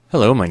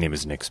Hello, my name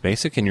is Nick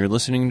Spacek, and you're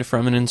listening to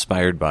From and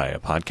Inspired By, a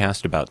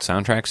podcast about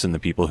soundtracks and the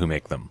people who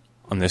make them.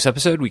 On this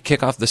episode, we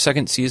kick off the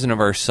second season of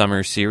our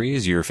summer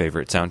series, Your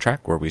Favorite Soundtrack,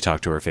 where we talk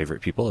to our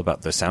favorite people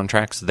about the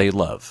soundtracks they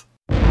love.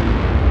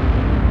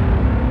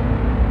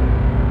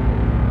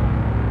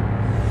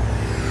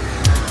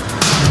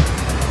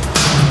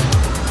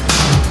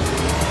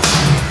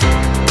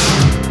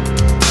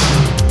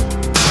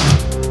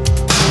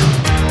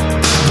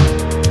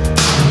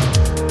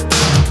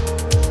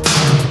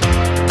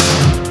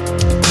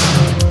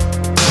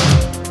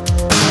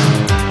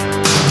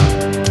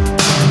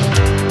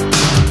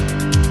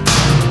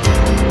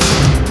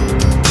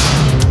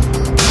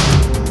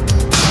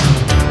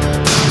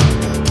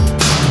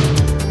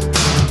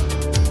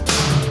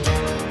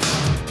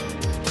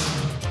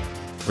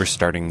 We're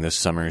starting this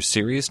summer's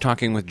series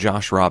talking with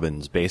Josh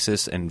Robbins,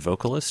 bassist and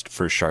vocalist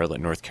for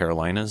Charlotte, North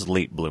Carolina's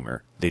Late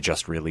Bloomer. They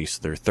just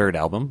released their third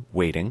album,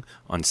 Waiting,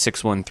 on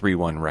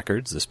 6131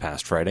 Records this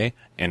past Friday,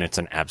 and it's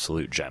an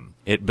absolute gem.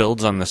 It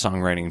builds on the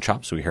songwriting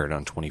chops we heard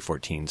on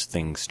 2014's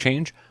Things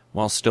Change,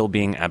 while still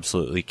being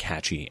absolutely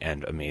catchy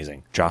and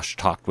amazing. Josh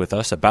talked with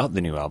us about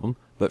the new album,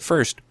 but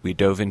first, we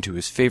dove into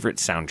his favorite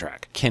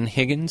soundtrack, Ken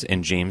Higgins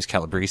and James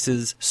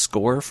Calabrese's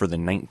score for the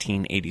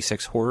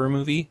 1986 horror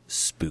movie,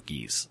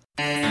 Spookies.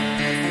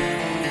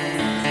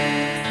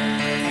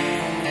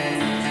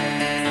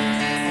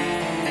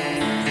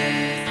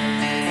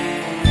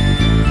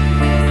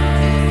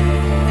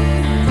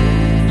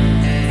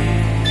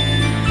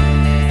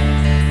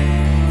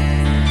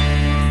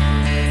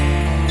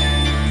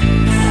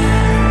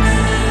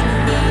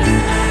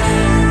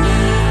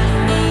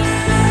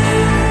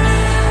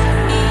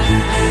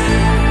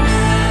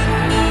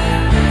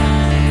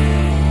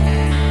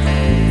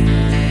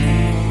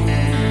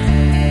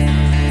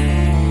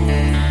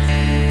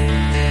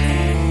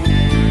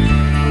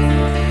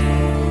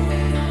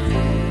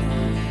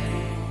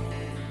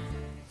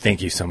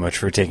 Thank you so much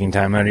for taking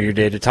time out of your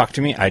day to talk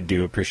to me. I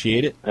do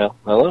appreciate it. Well,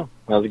 hello.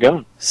 How's it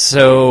going?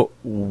 So,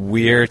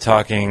 we're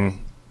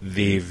talking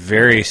the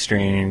very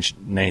strange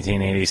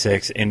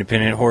 1986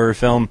 independent horror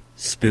film,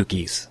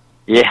 Spookies.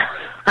 Yeah.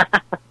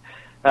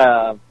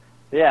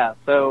 Yeah,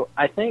 so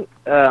I think,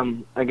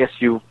 I guess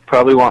you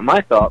probably want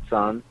my thoughts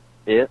on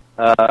it.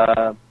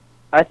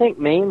 I think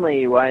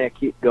mainly why I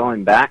keep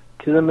going back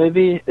to the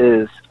movie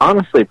is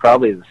honestly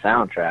probably the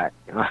soundtrack.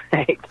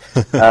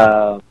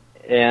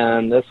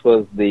 And this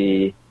was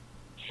the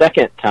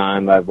second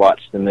time I've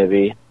watched the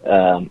movie,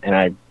 and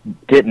I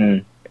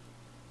didn't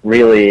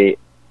really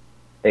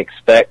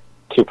expect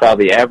to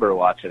probably ever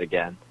watch it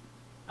again.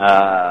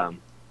 But,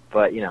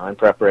 you know, in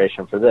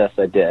preparation for this,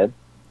 I did.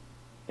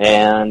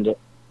 And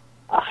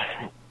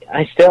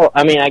I still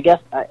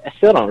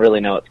don't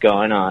really know what's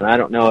going on. I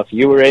don't know if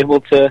you were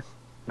able to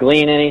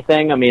glean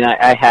anything. I mean,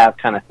 I have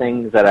kind of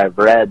things that I've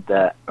read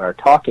that are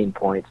talking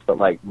points, but,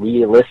 like,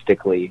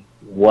 realistically,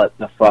 what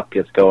the fuck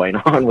is going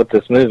on with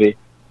this movie?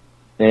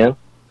 Yeah?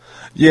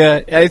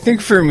 Yeah, I think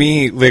for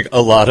me, like,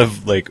 a lot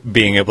of, like,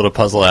 being able to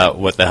puzzle out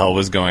what the hell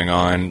was going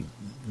on,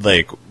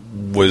 like,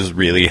 was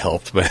really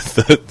helped by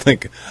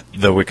the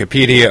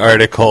Wikipedia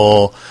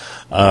article,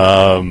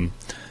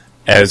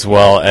 as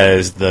well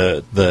as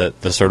the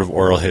sort of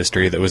oral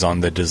history that was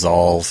on the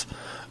Dissolve.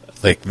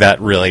 Like,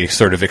 that really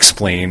sort of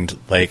explained,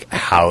 like,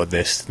 how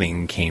this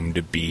thing came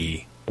to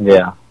be.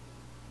 Yeah.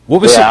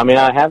 I mean,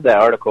 I have that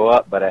article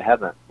up, but I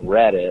haven't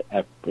read it,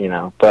 you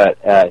know, but,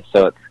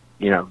 so it's,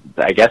 you know,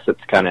 I guess it's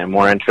kind of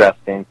more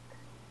interesting,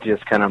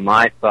 just kind of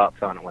my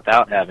thoughts on it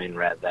without having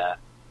read that,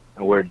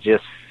 where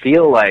just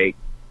feel like,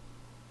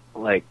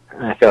 I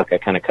feel like I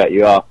kind of cut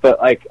you off, but,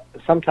 like,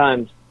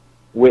 sometimes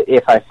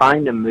if I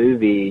find a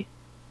movie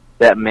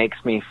that makes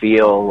me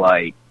feel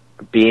like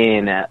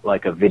being at,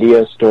 like, a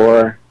video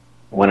store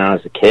when I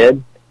was a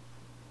kid,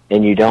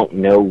 and you don't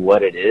know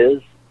what it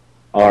is,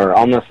 or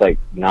almost like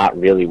not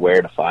really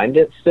where to find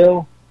it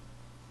still,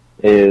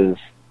 is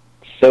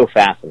so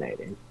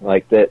fascinating.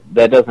 Like that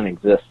doesn't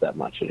exist that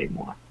much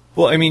anymore.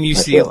 Well, I mean, you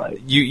see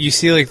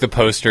like the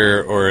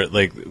poster or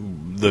like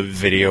the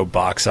video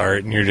box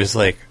art, and you're just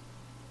like,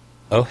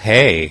 oh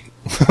hey,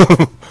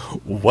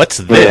 what's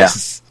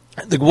this?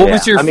 Yeah. Like, what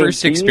was your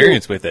first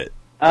experience with it?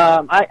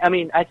 I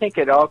mean, I think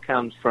it all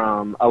comes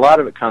from a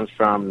lot of it comes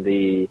from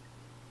the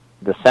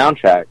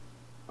soundtrack.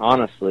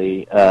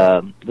 Honestly,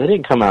 they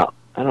didn't come out,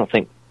 I don't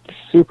think,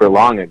 super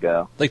long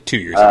ago. Like 2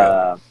 years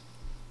ago.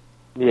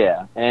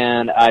 Yeah,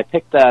 and I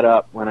picked that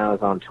up when I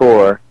was on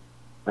tour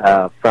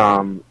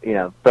from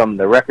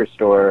the record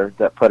store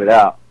that put it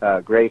out,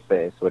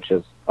 Greyface, which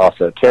is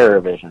also Terror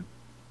Vision.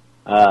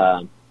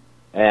 But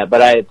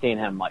I had seen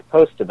him like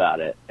post about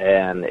it,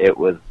 and it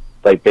was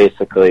like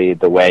basically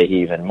the way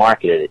he even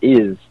marketed it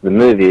is the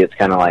movie. It's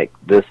kind of like,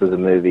 this is a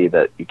movie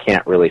that you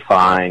can't really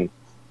find,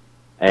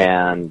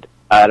 and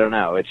I don't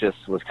know, it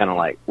just was kind of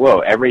like, whoa,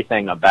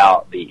 everything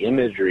about the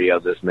imagery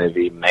of this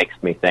movie makes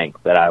me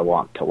think that I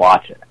want to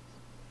watch it,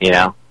 you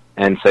know?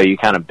 And so you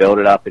kind of build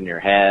it up in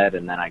your head,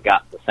 and then I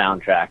got the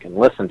soundtrack and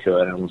listened to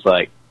it, and was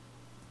like,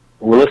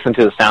 we listened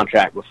to the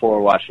soundtrack before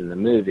watching the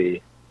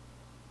movie,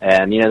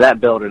 and, you know,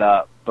 that built it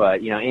up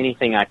but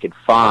anything I could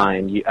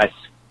find, I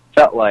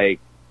felt like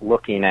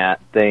looking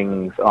at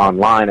things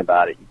online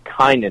about it, you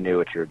kind of knew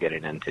what you were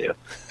getting into,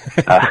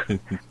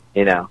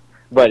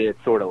 but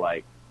it's sort of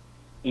like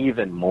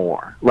even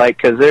more, like,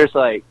 because there's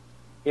like,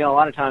 a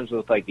lot of times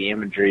with like the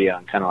imagery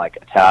on kind of like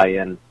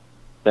Italian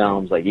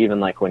films, like even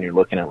like when you're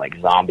looking at like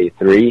Zombie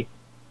 3,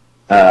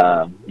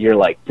 you're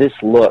like, this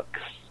looks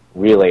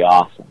really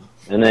awesome.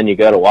 And then you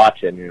go to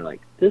watch it and you're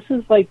like, this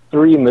is like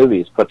 3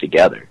 movies put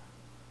together.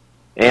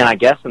 And I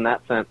guess in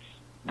that sense,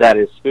 that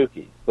is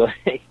spooky.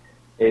 Like,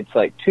 it's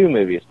like 2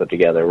 movies put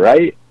together,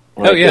 right?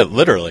 Like, oh yeah,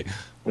 literally.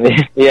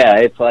 Yeah,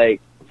 it's like,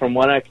 from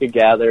what I could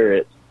gather,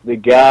 it's the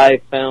guy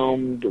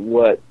filmed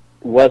what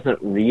wasn't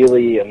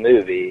really a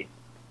movie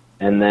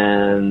and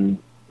then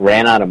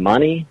ran out of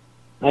money,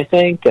 I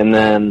think, and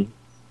then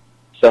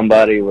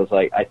somebody was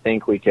like, I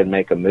think we can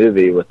make a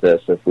movie with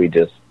this if we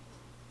just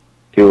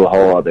do a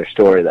whole other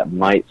story that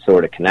might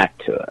sort of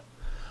connect to it.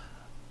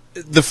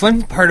 The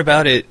fun part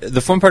about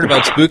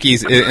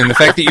Spookies, and the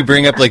fact that you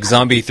bring up like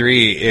Zombie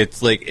 3,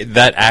 it's like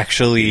that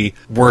actually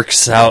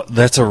works out.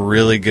 That's a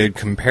really good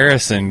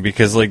comparison,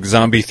 because like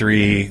Zombie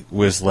 3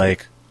 was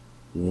like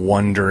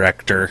one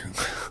director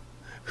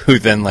who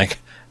then like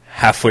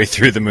halfway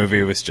through the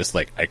movie was just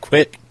like, I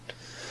quit.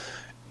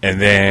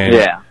 And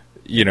then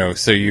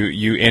so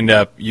you end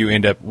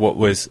up what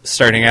was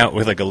starting out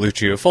with like a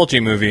Lucio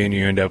Fulci movie, and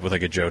you end up with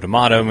like a Joe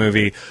D'Amato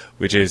movie,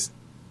 which is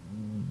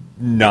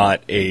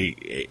not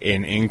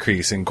an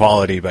increase in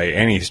quality by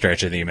any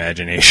stretch of the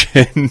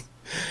imagination.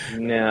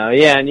 No,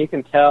 yeah, and you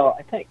can tell.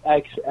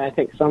 I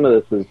think some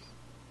of this is,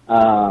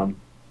 I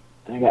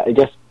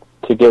guess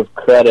to give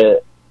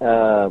credit,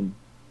 some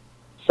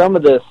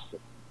of this.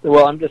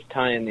 Well, I'm just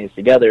tying these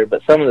together,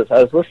 but some of this,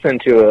 I was listening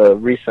to a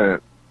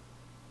recent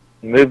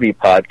movie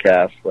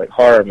podcast, like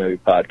horror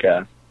movie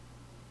podcast.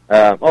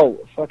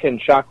 Fucking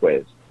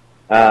Shockwaves.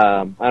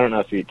 I don't know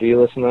if do you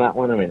listen to that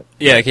one? I mean,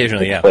 yeah,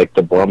 occasionally, yeah. Like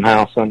the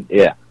Blumhouse one,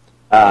 yeah.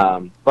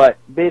 But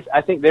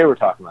I think they were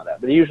talking about that.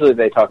 But usually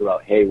they talk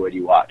about, hey, what do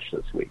you watch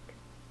this week?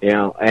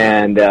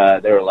 And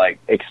they were like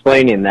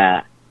explaining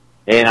that,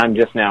 and I'm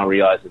just now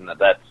realizing that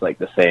that's like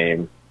the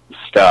same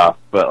stuff,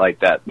 but like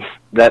that.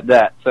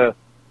 So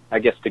I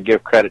guess to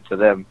give credit to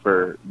them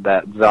for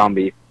that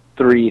Zombie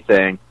 3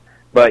 thing.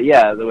 But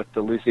yeah, with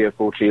the Lucio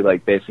Fulci,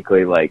 like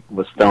basically like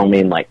was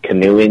filming like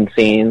canoeing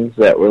scenes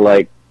that were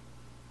like,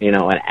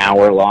 an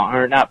hour long,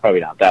 or probably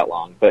not that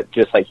long, but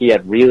just like he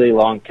had really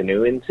long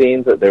canoeing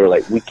scenes that they were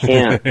like, we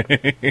can't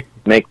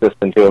make this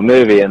into a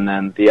movie. And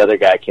then the other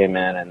guy came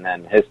in, and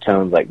then his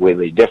tone's like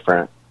really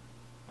different.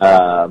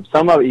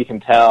 Some of it you can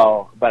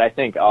tell, but I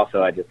think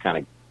also I just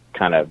kind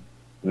of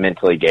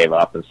mentally gave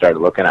up and started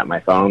looking at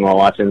my phone while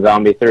watching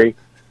Zombie 3.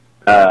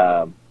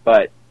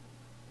 But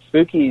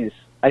Spookies,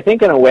 I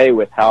think in a way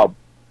with how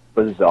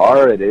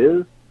bizarre it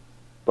is,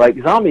 like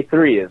Zombie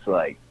 3 is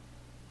like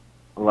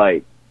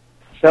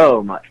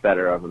so much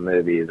better of a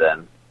movie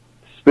than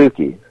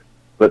Spookies.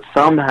 But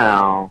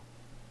somehow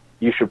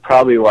you should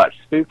probably watch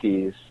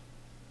Spookies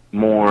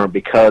more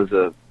because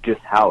of just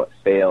how it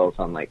fails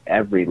on like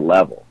every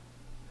level.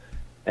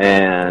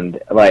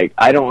 And like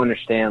I don't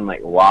understand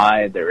like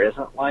why there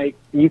isn't like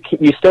you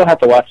still have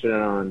to watch it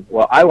on.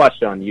 Well, I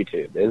watched it on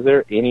YouTube. Is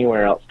there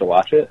anywhere else to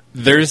watch it?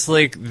 There's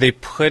like they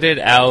put it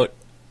out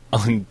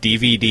on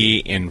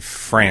DVD in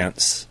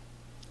France,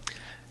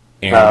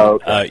 and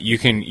okay. you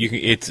can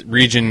it's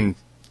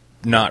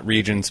not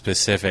region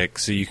specific,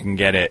 so you can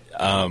get it.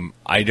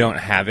 I don't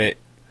have it,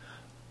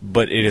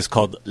 but it is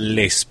called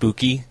Les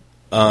Spooky.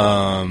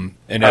 And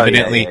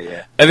evidently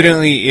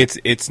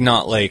it's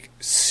not like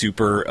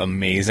super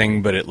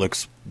amazing, but it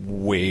looks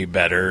way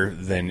better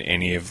than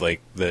any of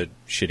like the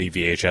shitty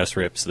VHS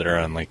rips that are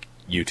on like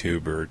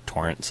YouTube or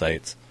torrent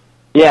sites.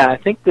 Yeah, I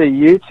think the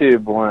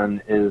YouTube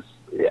one is,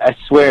 I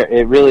swear,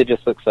 it really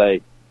just looks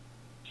like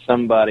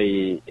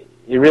somebody,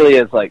 it really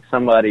is like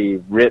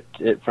somebody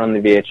ripped it from the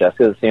VHS,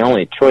 because it's the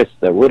only choice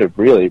that would have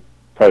really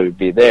probably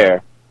be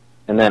there,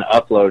 and then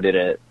uploaded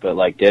it, but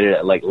like did it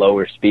at like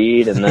lower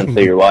speed, and then so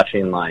you're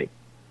watching like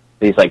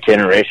these like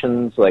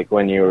generations, like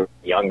when you were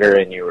younger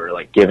and you were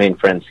like giving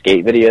friends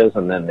skate videos,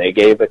 and then they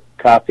gave a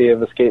copy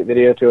of a skate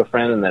video to a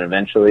friend, and then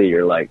eventually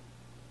you're like,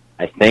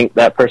 I think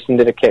that person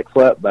did a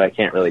kickflip, but I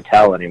can't really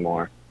tell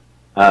anymore.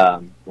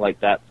 Like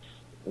that's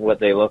what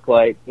they look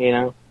like,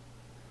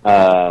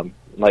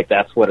 like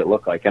that's what it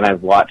looked like, and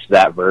I've watched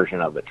that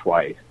version of it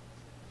twice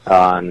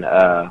on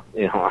on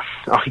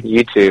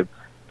YouTube.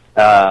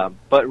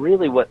 But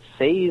really what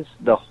saves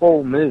the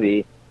whole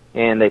movie,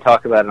 and they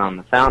talk about it on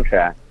the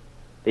soundtrack,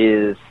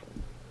 is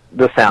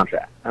the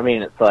soundtrack. I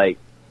mean, it's like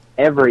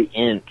every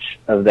inch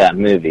of that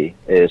movie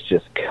is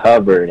just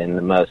covered in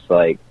the most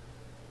like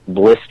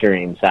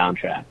blistering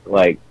soundtrack.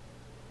 Like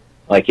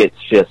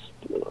it's just,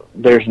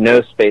 there's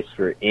no space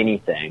for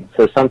anything.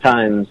 So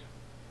sometimes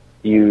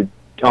you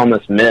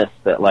almost miss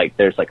that like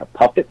there's like a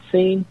puppet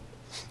scene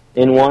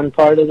in one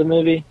part of the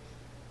movie.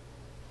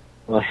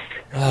 Like,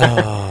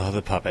 oh,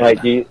 the puppet.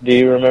 Like, do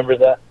you remember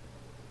that?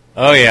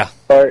 Oh yeah.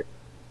 Part?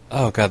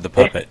 Oh god, the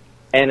puppet.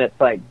 And it's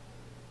like,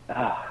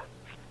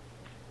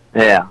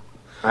 Yeah,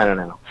 I don't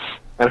know.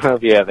 I don't know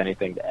if you have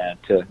anything to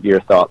add to your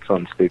thoughts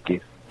on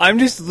Spookies. I'm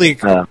just,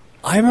 like,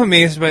 I'm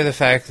amazed by the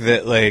fact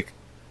that, like,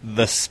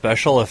 the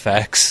special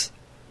effects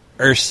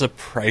are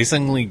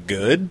surprisingly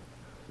good.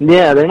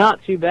 Yeah, they're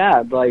not too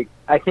bad. Like,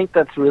 I think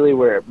that's really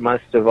where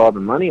most of all the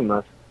money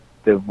must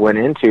have went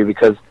into,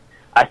 because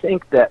I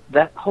think that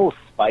whole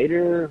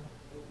spider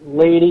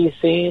lady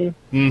scene,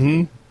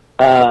 Mm-hmm.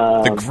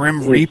 The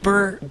Grim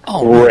Reaper,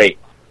 great.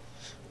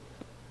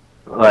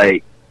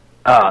 Like,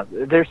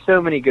 there's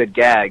so many good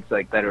gags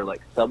like that are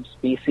like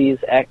subspecies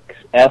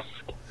esque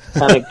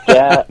kind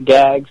of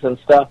gags and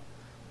stuff.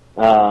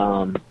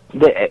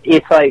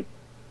 It's like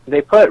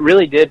they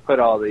really did put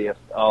all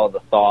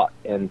the thought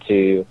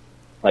into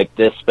like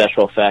this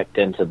special effect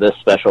into this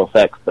special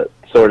effect, but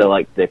sort of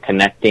like the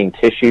connecting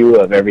tissue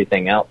of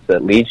everything else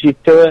that leads you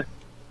to it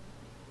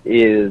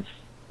is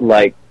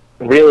like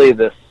really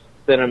the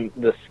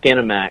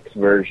Skinamax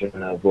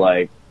version of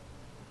like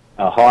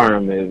a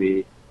horror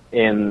movie,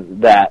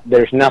 in that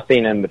there's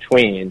nothing in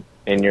between,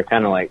 and you're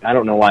kind of like, I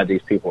don't know why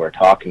these people are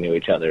talking to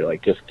each other.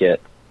 Like, just get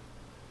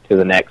to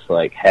the next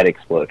like head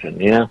explosion,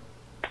 you know?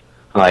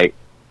 Like,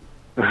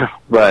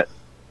 but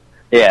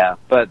yeah.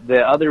 But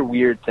the other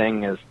weird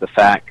thing is the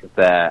fact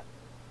that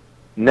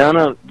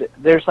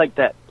there's like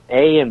that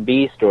A and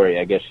B story,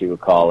 I guess you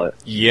would call it.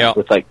 Yeah.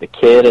 With like the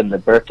kid and the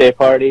birthday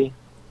party.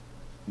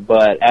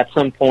 But at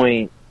some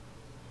point,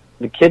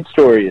 the kid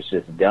story is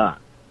just done.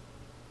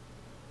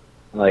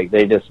 Like,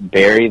 they just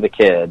bury the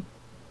kid.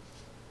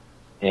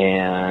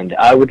 And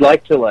I would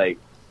like to, like,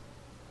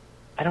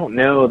 I don't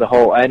know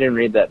I didn't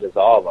read that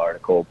Dissolve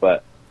article,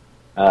 but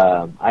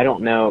I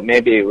don't know,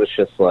 maybe it was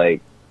just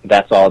like,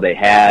 that's all they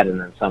had, and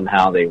then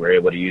somehow they were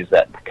able to use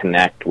that to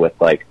connect with,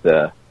 like,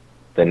 the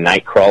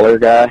Nightcrawler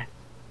guy.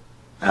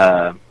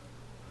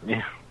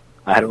 Yeah,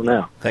 I don't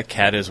know. That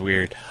cat is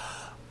weird.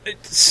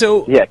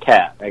 So yeah,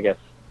 cat, I guess.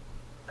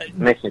 It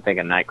makes me think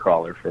of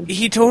Nightcrawler.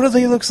 He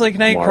totally looks like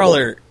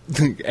Nightcrawler.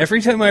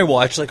 Every time I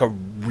watch like a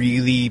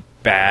really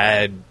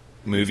bad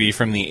movie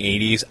from the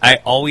 80s, I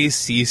always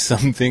see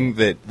something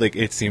that like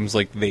it seems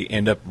like they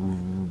end up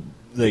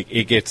like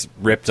it gets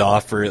ripped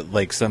off for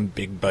like some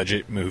big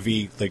budget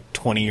movie like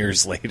 20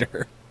 years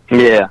later.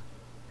 Yeah.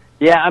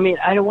 Yeah, I mean,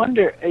 I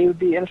wonder, it would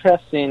be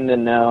interesting to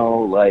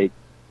know like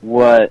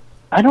what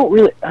I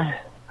was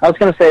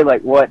going to say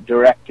like what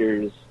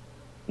directors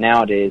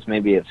nowadays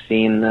maybe have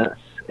seen this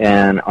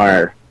and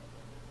are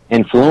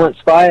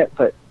influenced by it,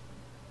 but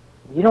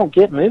you don't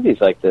get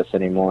movies like this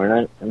anymore.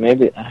 And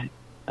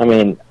I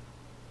mean,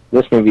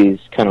 this movie's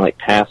kind of like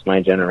past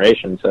my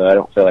generation, so I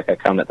don't feel like I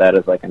come at that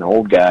as like an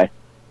old guy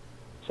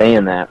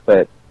saying that,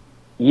 but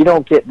you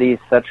don't get these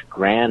such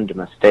grand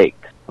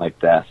mistakes like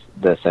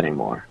this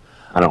anymore.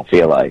 I don't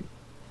feel like.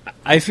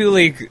 I feel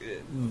like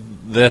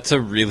that's a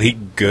really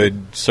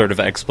good sort of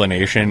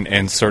explanation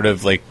and sort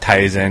of like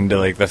ties into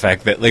like the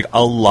fact that like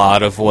a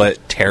lot of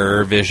what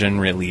Terror Vision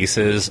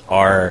releases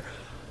are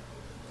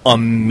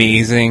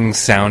amazing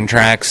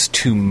soundtracks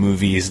to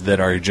movies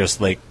that are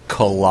just like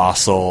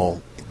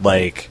colossal.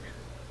 Like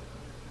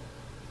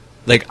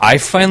I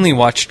finally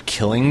watched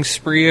Killing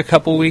Spree a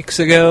couple weeks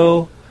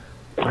ago.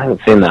 I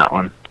haven't seen that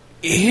one.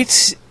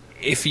 It's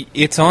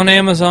on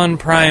Amazon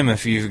Prime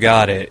if you've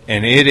got it,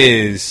 and it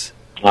is.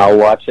 I'll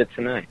watch it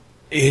tonight.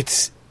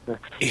 It's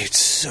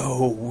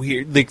so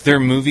weird. Like, there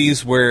are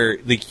movies where,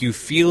 like, you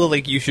feel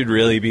like you should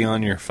really be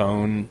on your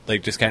phone,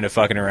 like, just kind of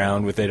fucking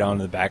around with it on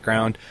the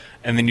background,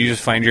 and then you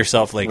just find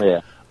yourself, like,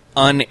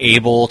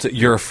 unable to...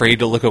 You're afraid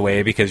to look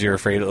away because you're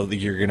afraid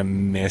you're going to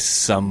miss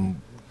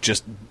some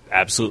just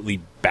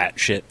absolutely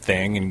batshit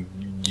thing,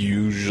 and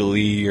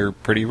usually you're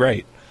pretty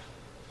right.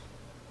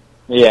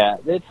 Yeah,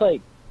 it's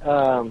like...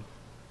 well,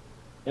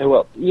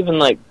 even,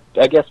 like,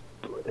 I guess...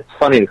 It's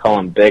funny to call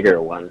them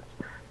bigger ones.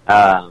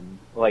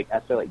 Like, I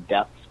feel like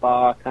Death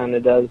Spa kind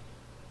of does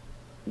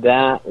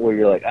that, where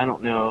you're like, I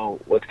don't know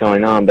what's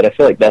going on, but I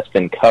feel like that's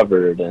been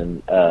covered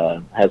and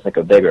has, like,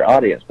 a bigger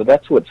audience. But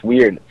that's what's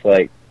weird. It's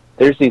like,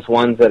 there's these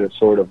ones that are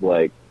sort of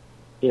like,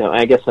 you know,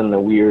 I guess in the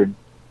weird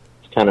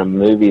kind of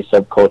movie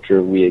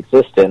subculture we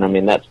exist in, I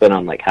mean, that's been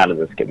on, like, How Did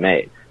This Get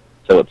Made?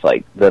 So it's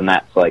like, then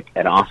that's, like,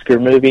 an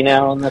Oscar movie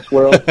now in this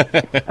world.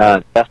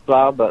 Death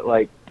Spa, but,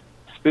 like,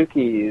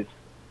 Spookies...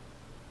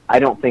 I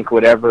don't think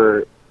would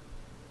ever,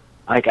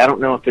 like, I don't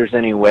know if there's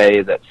any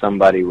way that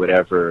somebody would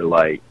ever,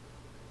 like,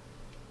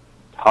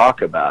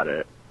 talk about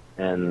it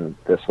in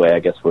this way. I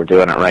guess we're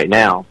doing it right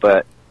now,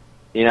 but,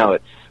 you know,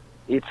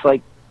 it's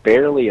like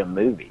barely a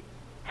movie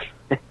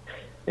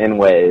in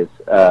ways.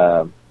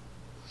 But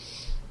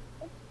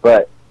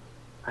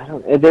I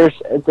don't,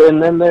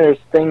 and then there's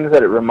things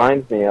that it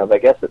reminds me of. I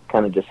guess it's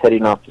kind of just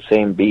hitting off the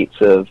same beats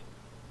of,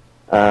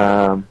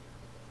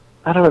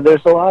 I don't know,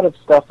 there's a lot of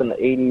stuff in the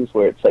 80s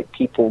where it's like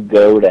people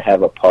go to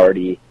have a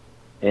party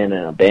in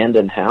an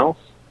abandoned house.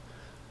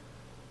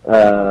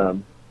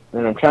 And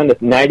I'm trying to...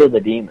 Night of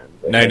the Demon.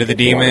 Night of the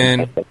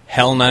Demon,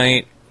 Hell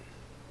Night.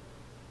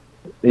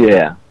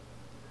 Yeah.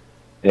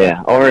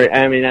 Yeah. Or,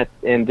 I mean,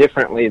 and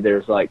differently,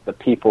 there's like the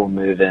people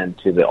move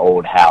into the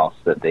old house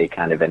that they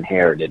kind of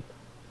inherited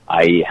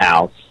i.e.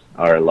 House,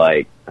 or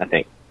like, I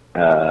think,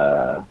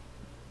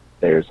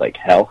 there's like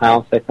Hell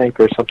House, I think,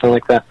 or something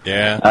like that.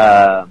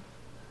 Yeah.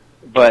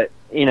 But,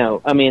 you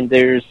know, I mean,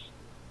 there's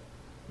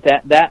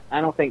that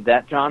I don't think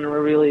that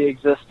genre really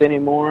exists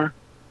anymore.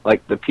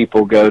 Like, the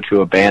people go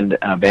to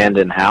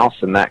abandoned house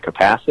in that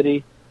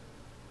capacity.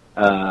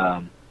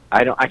 I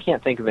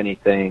can't think of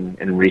anything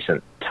in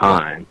recent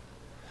time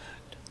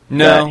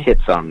that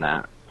hits on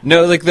that.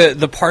 No, like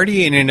the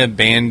party in an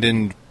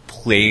abandoned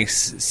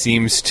place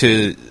seems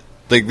to,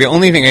 like, the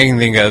only thing I can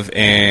think of,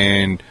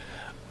 and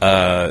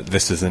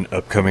this is an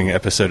upcoming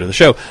episode of the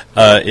show,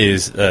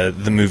 is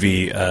the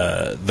movie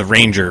The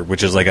Ranger,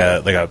 which is like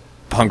a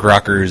punk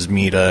rockers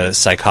meet a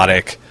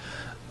psychotic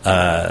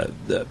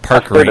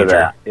park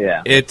ranger.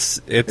 Yeah,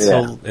 it's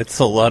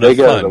a lot of fun. They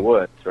go to the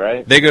woods,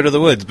 right? They go to the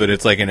woods, but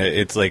it's like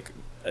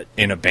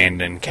an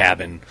abandoned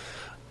cabin.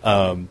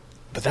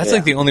 But that's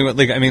like the only one.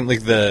 Like, I mean,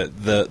 like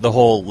the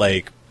whole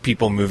like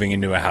people moving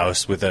into a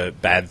house with a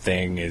bad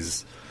thing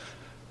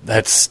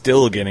that's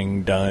still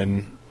getting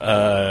done.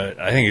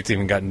 I think it's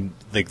even gotten,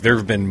 like, there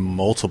have been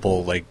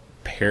multiple like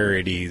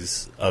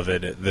parodies of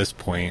it at this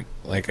point.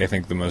 Like, I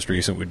think the most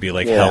recent would be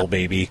like Hell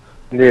Baby.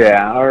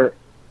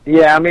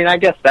 Yeah, I mean, I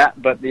guess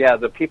that, but yeah,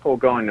 the people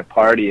going to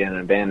party in an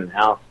abandoned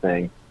house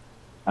thing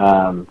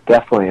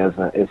definitely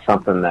is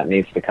something that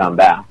needs to come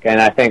back. And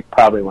I think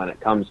probably when it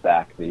comes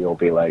back, you'll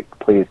be like,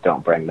 please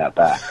don't bring that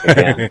back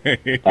again.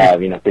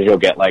 You know, because you'll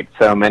get like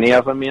so many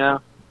of them, you know.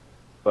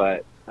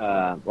 But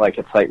like,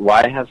 it's like,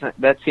 why hasn't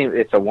that seemed?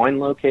 It's a one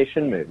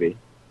location movie,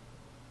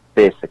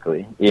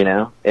 basically, you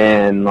know,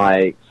 and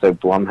like, so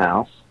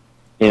Blumhouse,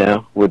 you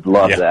know, would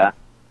love that.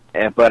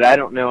 But I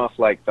don't know if,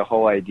 like, the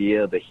whole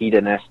idea of the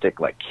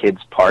hedonistic, like, kids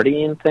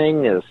partying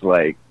thing is,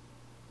 like,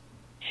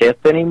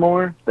 hip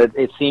anymore. That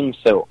it seems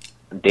so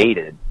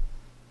dated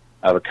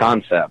of a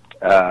concept.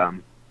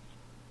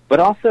 But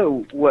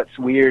also, what's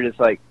weird is,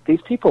 like,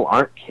 these people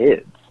aren't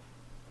kids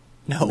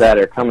that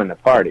are coming to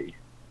party.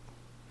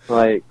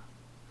 Like,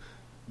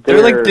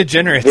 they're like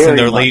degenerates in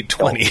their late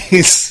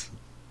 20s.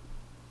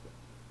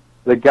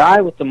 The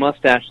guy with the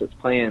mustache that's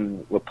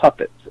playing with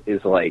puppets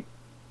is, like,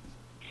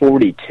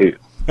 42.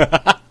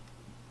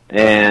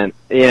 And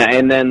yeah,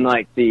 and then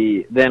like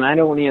then I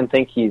don't even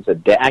think he's a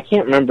dad. I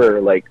can't remember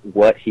like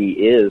what he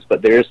is,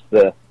 but there's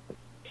the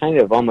kind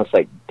of almost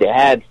like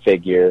dad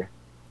figure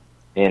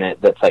in it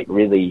that's like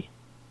really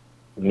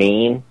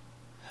mean.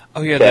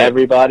 Oh yeah, to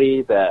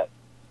everybody. That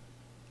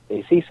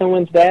is he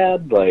someone's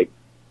dad? Like,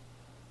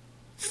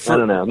 I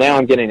don't know. Now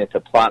I'm getting into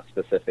plot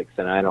specifics,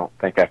 and I don't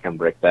think I can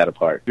break that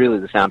apart. Really,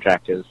 the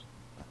soundtrack is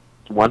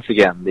once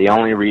again the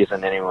only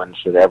reason anyone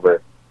should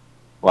ever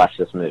watch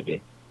this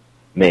movie.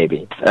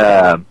 Maybe.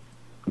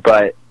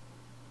 But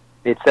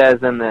it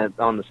says on the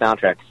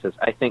soundtrack, it says,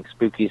 I think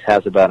Spookies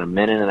has about a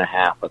minute and a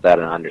half without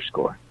an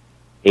underscore.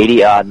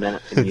 80-odd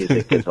minutes of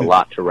music is a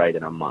lot to write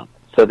in a month.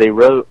 So they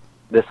wrote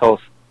this whole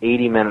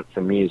 80 minutes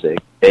of music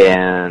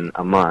in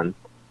a month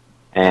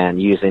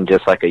and using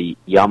just like a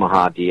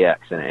Yamaha DX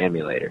and an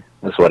emulator.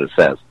 That's what it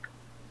says.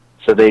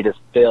 So they just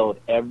filled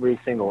every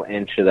single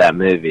inch of that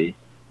movie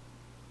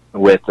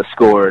with the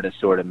score to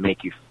sort of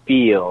make you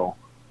feel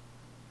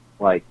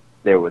like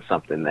there was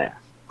something there.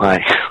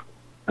 Like,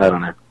 I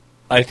don't know.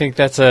 I think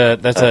that's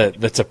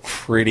a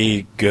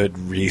pretty good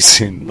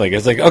reason. Like,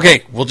 it's like,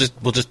 okay, we'll just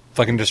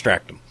fucking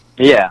distract them.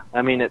 Yeah,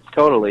 I mean, it's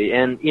totally.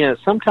 And you know,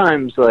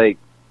 sometimes like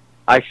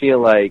I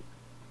feel like,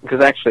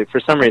 because actually for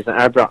some reason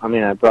I brought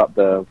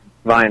the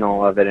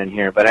vinyl of it in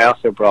here, but I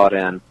also brought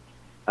in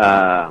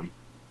the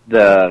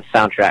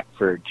soundtrack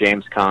for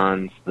James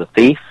Caan's The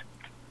Thief.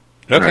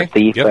 Okay, or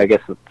Thief, I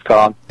guess it's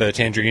called, the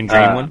Tangerine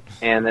Dream one.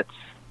 And it's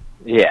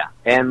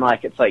and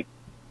like it's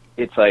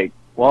like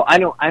well, I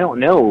don't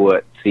know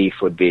what Thief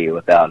would be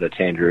without a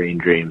Tangerine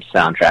Dream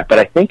soundtrack, but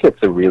I think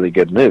it's a really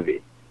good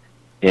movie.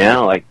 You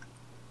know, like,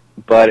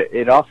 but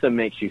it also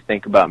makes you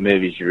think about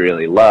movies you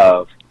really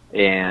love,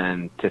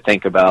 and to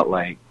think about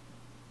like,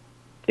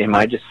 am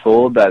I just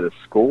fooled by the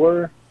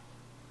score?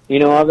 You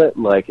know, of it.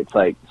 Like, it's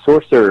like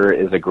Sorcerer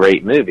is a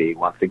great movie.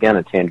 Once again,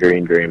 a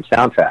Tangerine Dream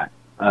soundtrack.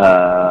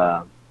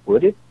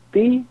 Would it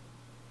be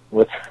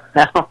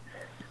without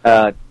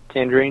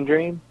Tangerine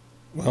Dream?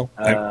 Well,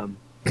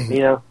 you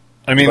know,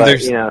 I mean,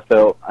 but, you know,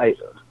 so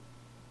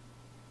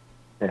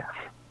yeah,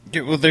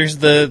 well, there's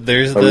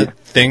the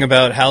thing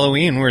about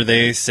Halloween where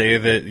they say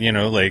that, you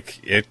know,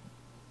 like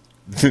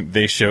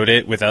they showed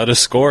it without a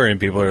score,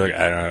 and people are like,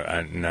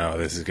 I don't know,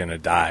 this is gonna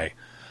die,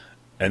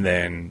 and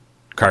then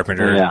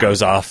Carpenter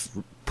goes off,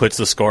 puts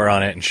the score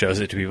on it, and shows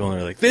it to people, and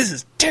they're like, this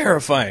is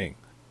terrifying.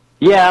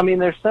 Yeah, I mean,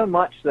 there's so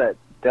much that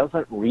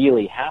doesn't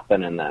really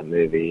happen in that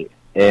movie,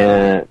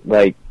 and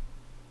like.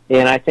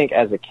 And I think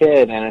as a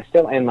kid, and I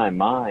still in my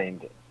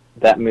mind,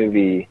 that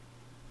movie,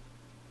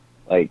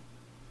 like,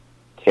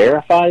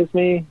 terrifies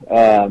me.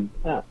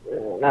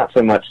 Not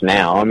so much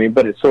now. I mean,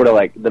 but it's sort of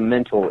like the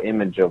mental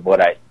image of what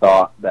I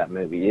thought that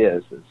movie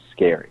is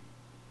scary.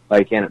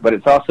 Like, but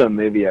it's also a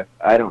movie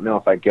I don't know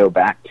if I go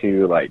back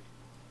to like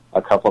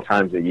a couple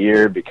times a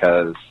year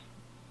because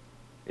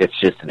it's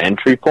just an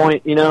entry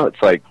point. You know,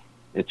 it's like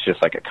it's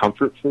just like a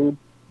comfort food,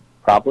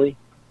 probably.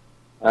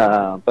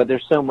 But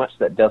there's so much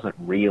that doesn't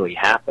really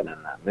happen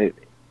in that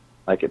movie.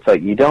 Like, it's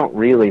like you don't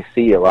really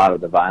see a lot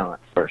of the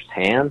violence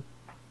firsthand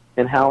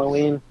in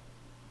Halloween.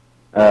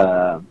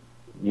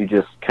 You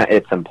just,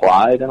 it's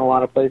implied in a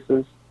lot of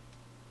places.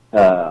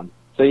 So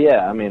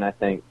yeah, I mean, I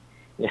think,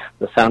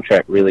 the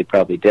soundtrack really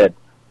probably did,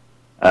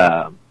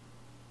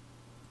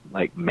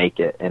 like, make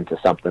it into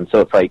something. So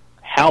it's like,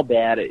 how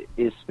bad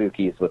is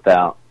Spookies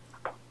without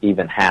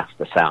even half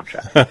the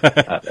soundtrack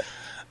of it?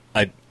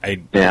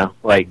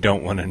 I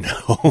don't want to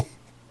know.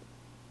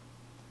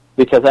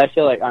 Because I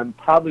feel like I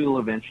probably will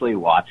eventually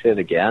watch it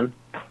again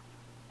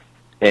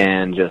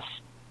and just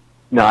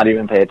not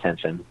even pay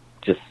attention.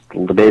 Just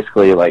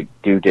basically, like,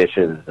 do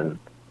dishes and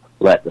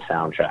let the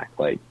soundtrack,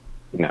 like,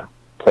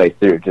 play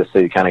through, just so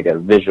you kind of get a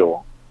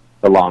visual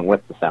along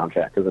with the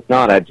soundtrack. Because if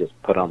not, I'd just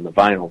put on the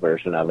vinyl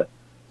version of it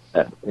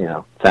that,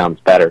 sounds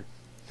better.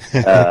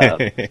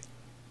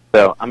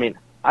 So, I mean,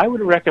 I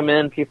would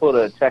recommend people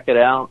to check it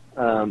out.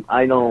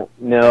 I don't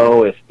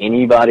know if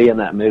anybody in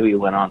that movie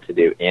went on to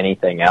do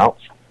anything else.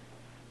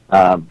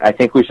 I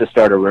think we should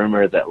start a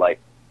rumor that, like,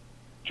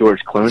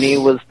 George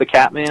Clooney was the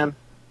Catman.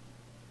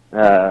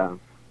 That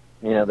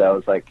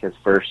was, like, his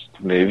first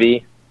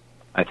movie.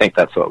 I think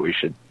that's what we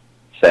should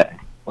say.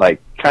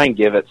 Like, try and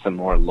give it some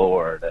more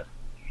lore to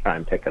try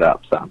and pick it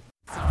up some.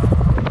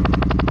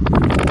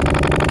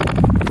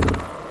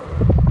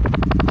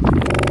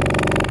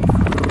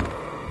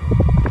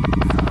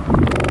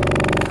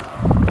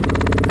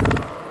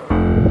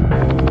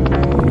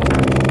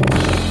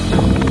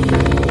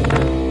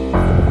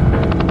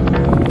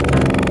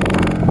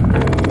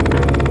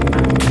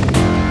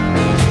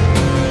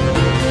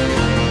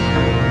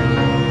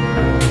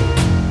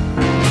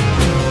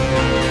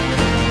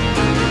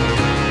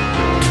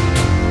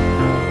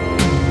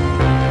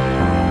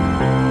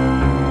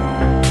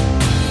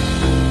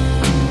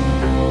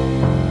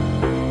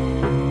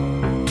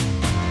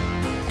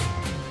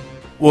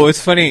 Well,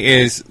 what's funny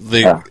is,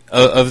 like,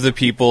 of the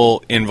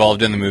people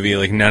involved in the movie,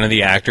 like, none of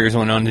the actors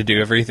went on to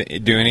do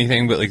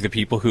anything, but, like, the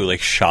people who, like,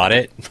 shot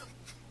it,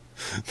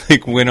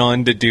 like, went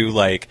on to do,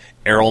 like,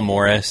 Errol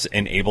Morris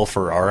and Abel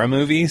Ferrara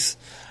movies.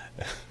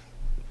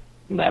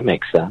 That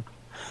makes sense.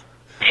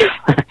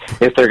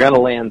 If they're going to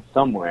land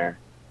somewhere,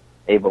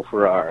 Abel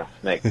Ferrara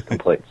makes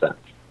complete sense.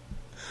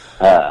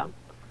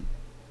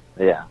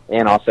 Yeah,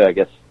 and also, I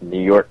guess,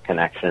 New York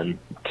connection,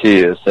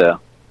 too, so,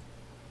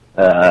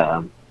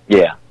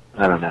 yeah.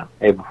 I don't know.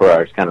 Abel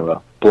Ferrara is kind of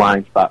a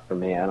blind spot for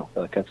me. I don't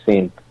feel like I've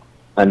seen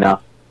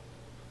enough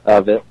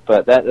of it,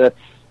 but that's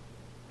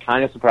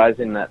kind of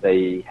surprising that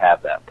they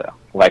have that, though.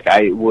 Like,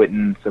 I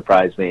wouldn't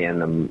surprise me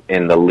in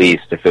the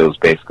least if it was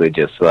basically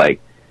just like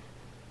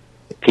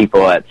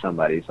people at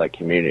somebody's like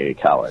community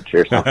college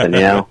or something,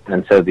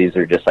 And so these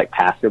are just like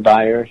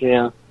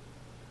passerbyers,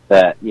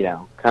 that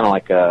kind of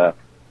like a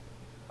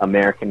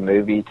American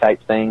movie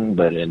type thing,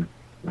 but in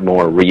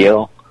more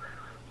real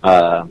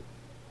kind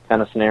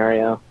of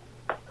scenario.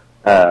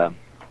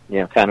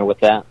 Kind of with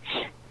that.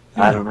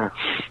 I don't know.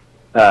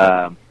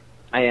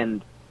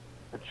 And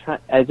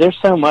there's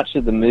so much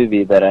of the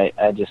movie that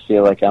I just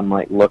feel like I'm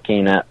like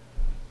looking at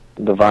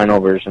the vinyl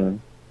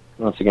version,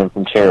 once again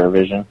from Terror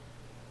Vision,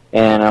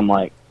 and I'm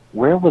like,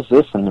 where was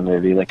this in the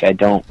movie? Like, I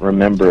don't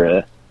remember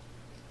it.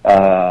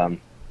 But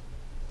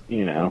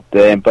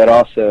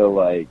also,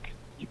 like,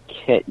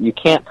 you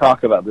can't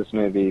talk about this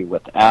movie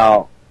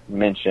without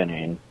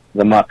mentioning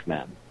the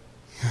Muckmen.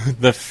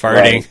 The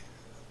farting.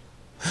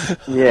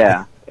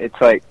 Yeah, it's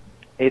like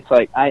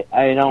I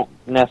don't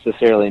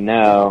necessarily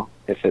know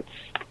if it's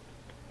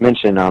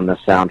mentioned on the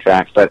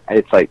soundtrack, but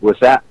it's like, was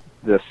that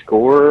the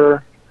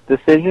score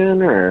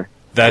decision, or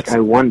I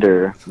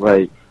wonder,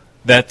 like,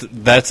 that's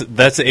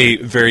a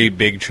very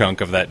big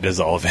chunk of that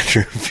Dissolve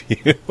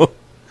interview.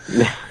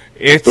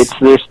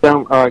 There's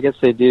some. Oh, I guess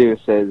they do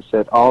say they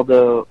say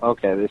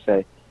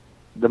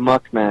the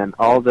Muckmen,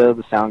 although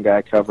the sound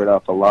guy covered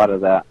up a lot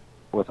of that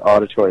with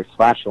auditory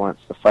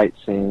flatulence, the fight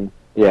scene.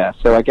 Yeah,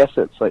 so I guess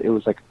it's like it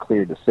was like a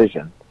clear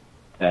decision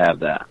to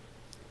have that.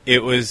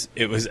 It was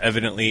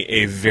evidently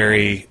a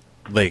very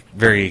it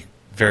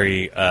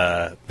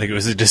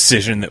was a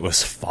decision that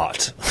was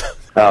fought.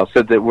 Oh,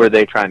 so were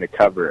they trying to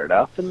cover it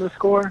up in the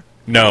score?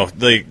 No,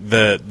 the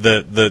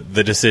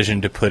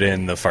decision to put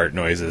in the fart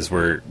noises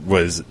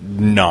was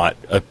not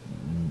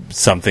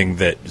something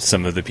that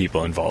some of the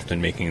people involved in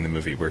making the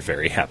movie were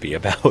very happy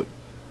about.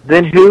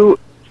 Then who?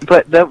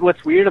 But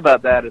what's weird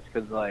about that is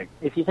because, like,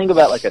 if you think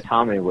about, like, a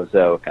Tommy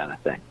Wiseau kind of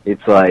thing,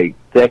 it's like,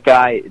 that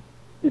guy,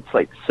 it's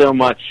like so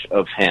much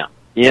of him.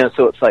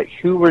 So it's like,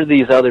 who were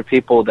these other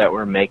people that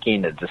were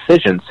making a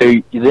decision? So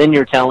then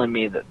you're telling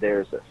me that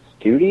there's a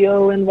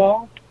studio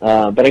involved?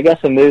 But I guess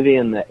a movie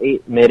in the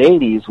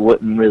mid-'80s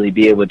wouldn't really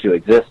be able to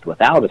exist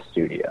without a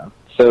studio.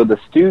 So the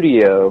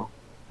studio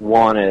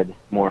wanted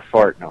more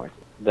fart noises.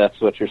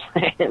 That's what you're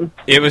saying.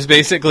 It was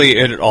basically,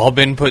 it had all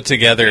been put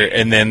together,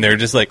 and then they're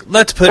just like,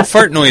 let's put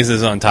fart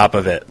noises on top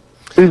of it.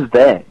 Who's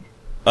they?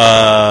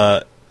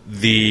 The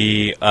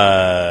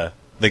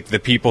Like the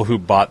people who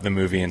bought the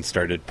movie and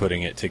started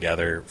putting it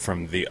together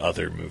from the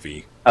other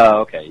movie. Oh,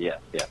 okay, yes.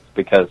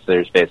 Because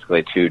there's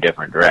basically two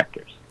different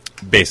directors.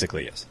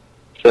 Basically, yes.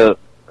 So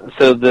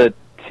the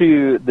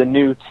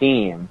new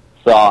team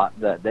thought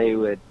that they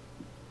would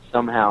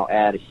somehow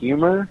add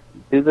humor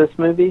to this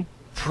movie.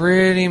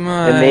 Pretty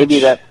much. And maybe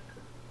that's...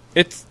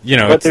 It's,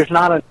 But there's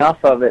not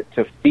enough of it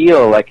to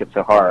feel like it's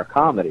a horror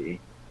comedy.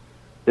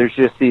 There's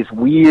just these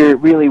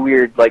really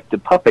weird, like the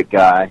puppet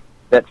guy,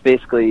 that's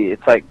basically,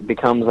 it's like,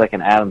 becomes like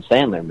an Adam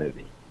Sandler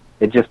movie.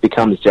 It just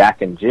becomes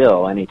Jack and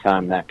Jill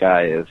anytime that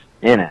guy is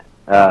in it.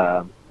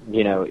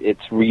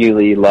 It's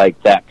really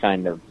like that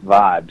kind of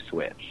vibe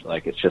switch.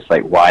 Like, it's just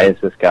like, why is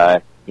this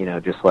guy,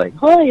 just like,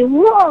 hey,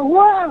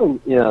 whoa,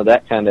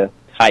 that kind of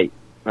hype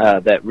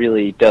that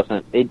really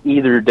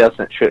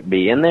shouldn't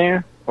be in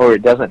there, or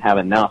it doesn't have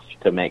enough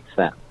to make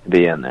sense to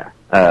be in there.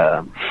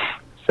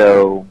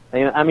 So,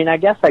 I mean, I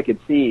guess I could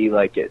see,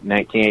 like, at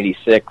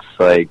 1986,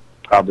 like,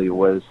 probably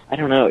was, I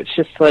don't know, it's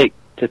just, like,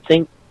 to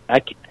think,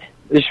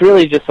 there's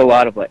really just a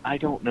lot of, like, I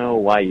don't know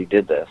why you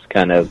did this,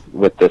 kind of,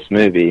 with this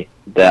movie,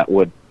 that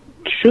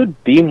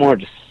should be more,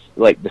 just,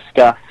 like,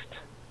 discussed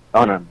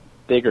on a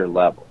bigger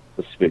level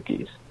with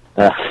Spookies.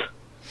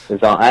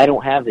 I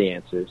don't have the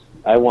answers.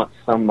 I want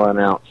someone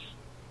else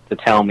to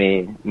tell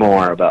me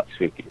more about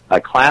Spookies.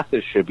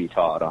 Classes should be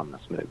taught on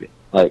this movie.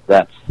 Like,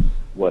 that's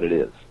what it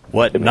is.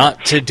 What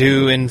not to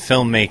do in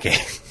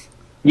filmmaking.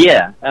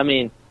 Yeah, I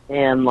mean,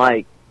 and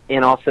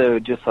also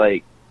just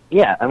like,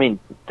 yeah, I mean,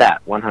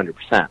 that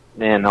 100%.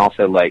 And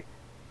also like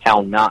how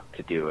not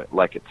to do it.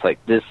 Like, it's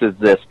like, this is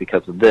this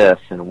because of this,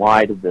 and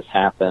why did this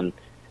happen?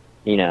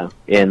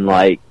 And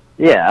like,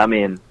 yeah, I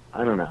mean,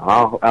 I don't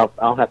know.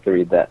 I'll have to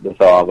read the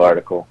Zolve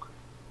article.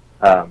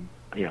 I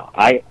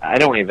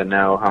don't even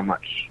know how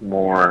much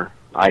more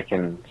I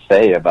can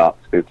say about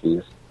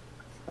Spookies.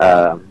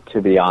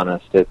 To be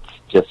honest, it's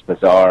just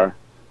bizarre.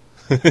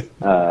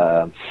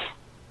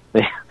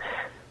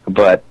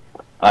 But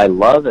I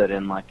love it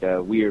in like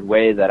a weird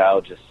way that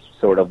I'll just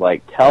sort of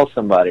like tell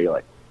somebody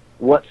like,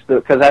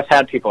 because I've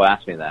had people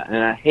ask me that,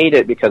 and I hate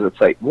it because it's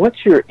like,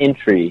 what's your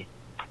entry?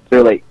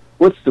 They're like,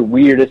 what's the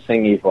weirdest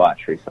thing you've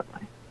watched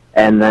recently?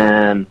 And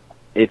then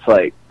it's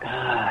like,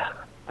 I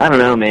don't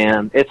know,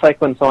 man. It's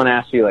like when someone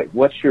asks you like,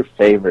 what's your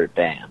favorite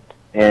band?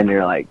 And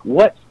you're like,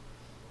 what?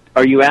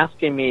 Are you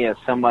asking me as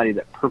somebody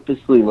that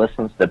purposely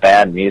listens to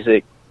bad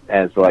music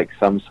as like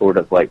some sort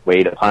of like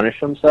way to punish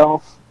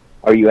themselves?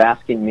 Are you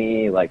asking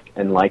me like,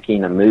 and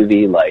liking a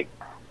movie like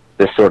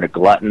this sort of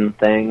glutton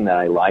thing that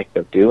I like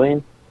of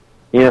doing?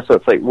 So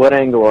it's like, what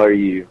angle are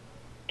you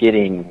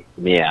getting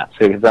me at?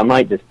 So, because I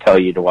might just tell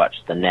you to watch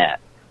The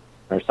Net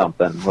or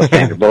something with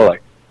Sandra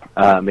Bullock,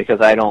 because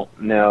I don't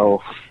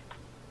know,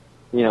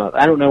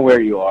 I don't know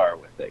where you are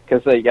with it.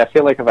 Because like, I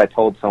feel like if I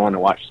told someone to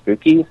watch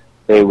Spookies,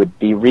 they would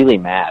be really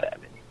mad at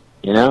me,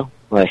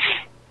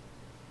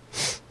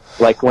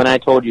 like when I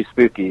told you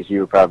Spookies, you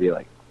were probably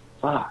like,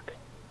 fuck,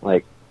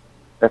 like,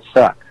 that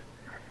sucks,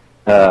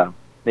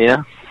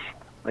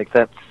 like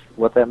that's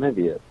what that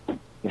movie is.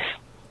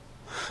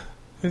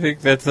 I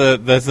think that's a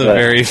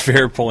very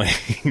fair point.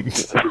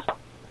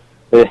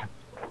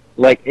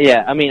 Like,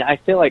 yeah, I mean, I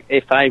feel like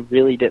if I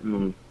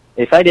didn't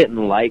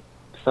like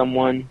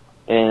someone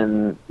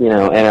and,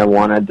 and I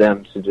wanted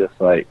them to just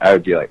like, I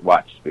would be like,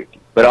 watch Spooky.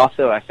 But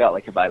also I felt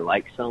like if I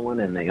liked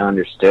someone and they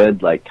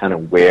understood like kind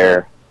of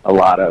where a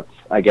lot of,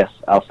 I guess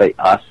I'll say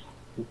us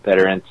that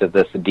are into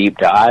this deep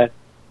dive,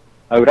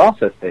 I would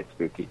also say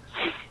Spooky.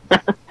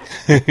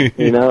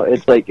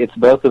 It's like, it's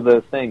both of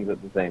those things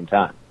at the same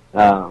time.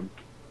 But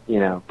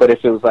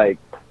if it was like,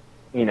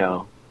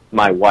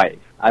 my wife,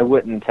 I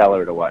wouldn't tell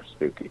her to watch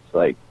Spookies.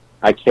 Like,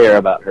 I care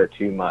about her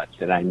too much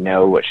and I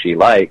know what she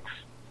likes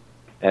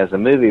as a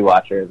movie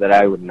watcher that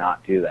I would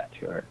not do that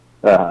to her.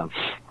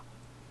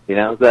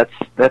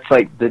 That's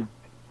like the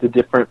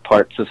different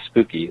parts of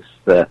Spookies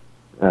that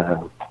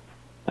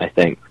I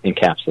think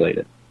encapsulate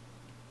it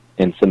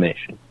in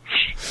summation.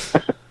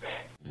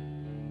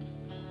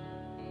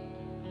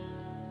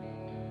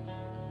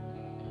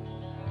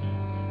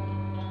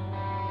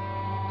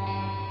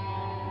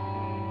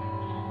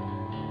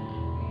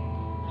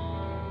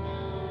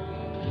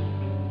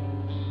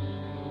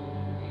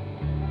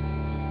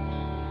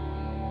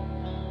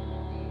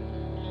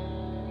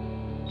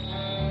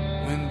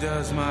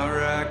 Does my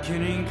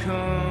reckoning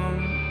come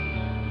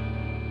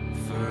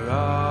for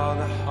all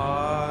the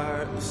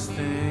heartless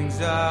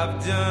things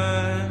I've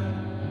done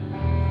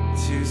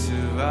to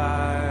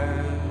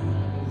survive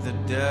the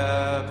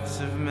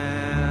depths of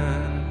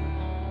man?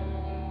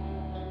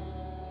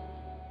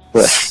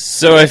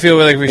 So I feel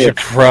like we should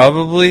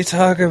probably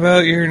talk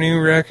about your new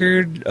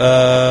record,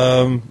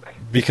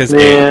 because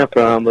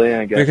probably,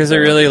 I guess, because I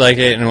really like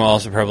it, and will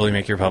also probably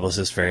make your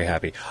publicist very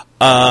happy.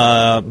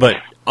 But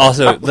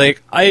also,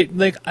 I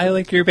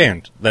like your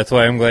band. That's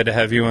why I'm glad to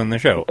have you on the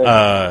show.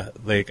 I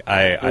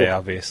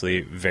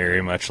obviously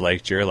very much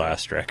liked your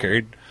last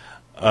record.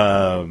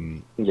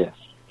 Yes.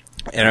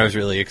 And I was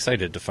really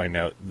excited to find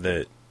out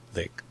that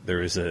there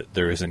was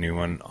a new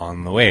one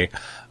on the way.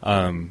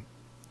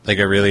 Like,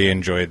 I really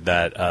enjoyed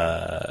that,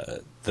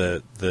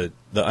 the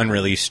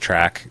unreleased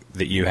track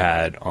that you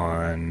had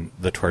on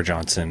the Tor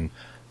Johnson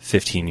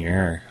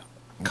 15-year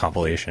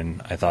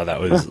compilation. I thought that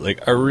was,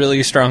 like, a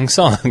really strong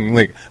song.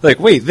 Like,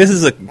 wait, this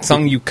is a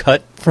song you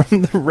cut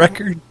from the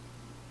record?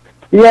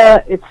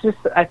 Yeah, it's just,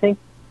 I think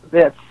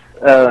that's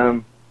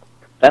our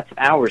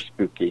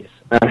Spookies.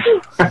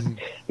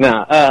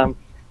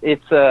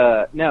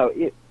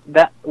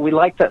 That we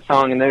like that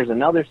song, and there's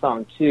another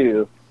song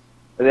too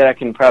that I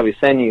can probably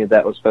send you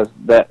that was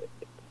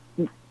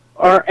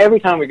or every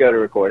time we go to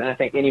record, and I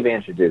think any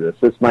band should do this.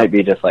 This might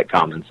be just like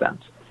common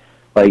sense.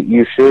 Like,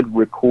 you should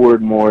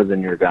record more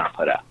than you're gonna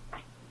put out.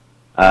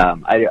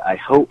 I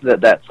hope that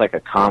that's like a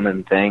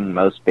common thing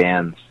most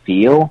bands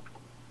feel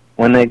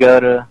when they go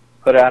to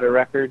put out a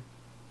record,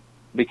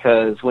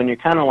 because when you're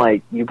kind of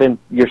like,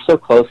 you're so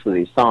close to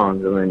these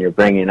songs, and then you're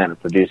bringing in a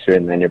producer,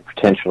 and then you're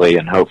potentially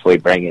and hopefully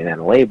bringing in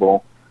a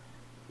label,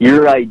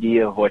 your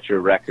idea of what your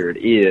record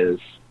is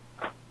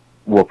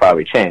will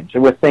probably change.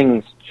 With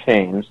things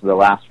change, the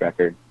last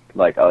record,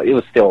 like, it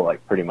was still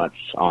like pretty much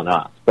on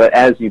us. But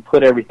as you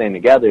put everything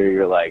together,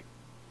 you're like,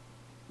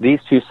 these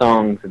two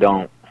songs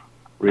don't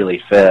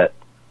really fit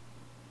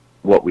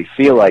what we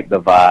feel like the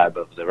vibe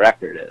of the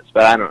record is.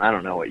 But I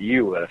don't know what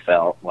you would have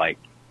felt like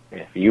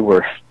if you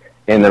were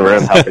in the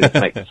room helping us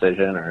make a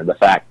decision, or the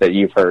fact that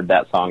you've heard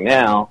that song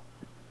now.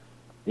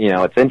 You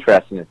know, it's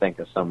interesting to think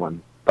if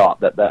someone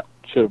thought that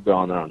should have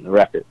gone on the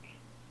record.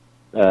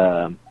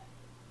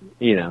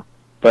 You know,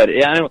 but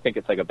yeah, I don't think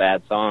it's like a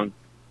bad song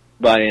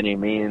by any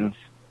means.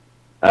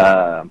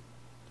 And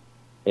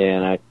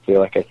I feel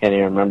like I can't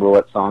even remember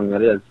what song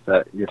that is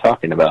that you're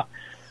talking about.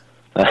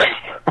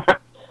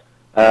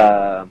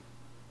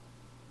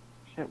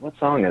 What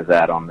song is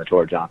that on the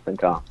Tor Johnson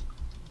comp?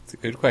 That's a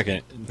good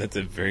question. That's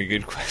a very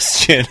good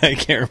question. I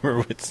can't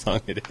remember what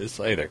song it is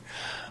either.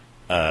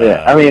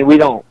 Yeah, I mean, we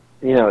don't,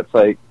 you know, it's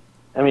like,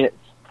 I mean,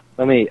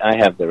 I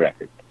have the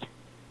record.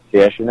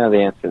 See, I should know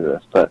the answer to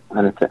this, but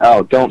I didn't say,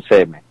 Don't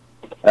Save Me.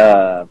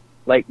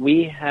 Like,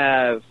 we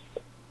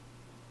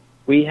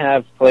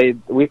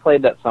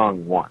played that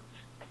song once.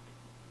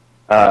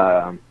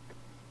 I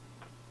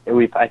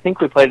think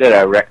we played it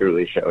at a record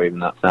release show, even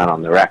though it's not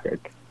on the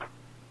record.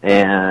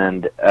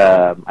 And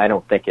I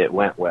don't think it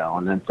went well.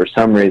 And then for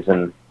some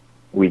reason,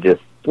 we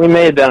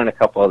may have done it a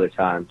couple other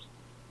times.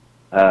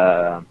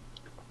 But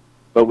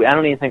I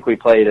don't even think we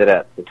played it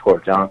at the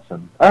Tor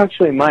Johnson. I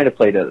actually might have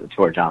played it at the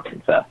Tor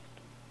Johnson Fest,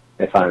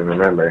 if I'm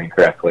remembering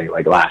correctly,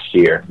 like last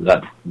year,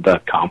 that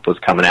the comp was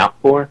coming out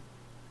for.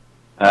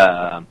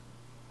 But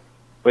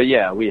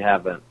yeah, we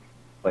haven't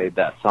played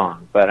that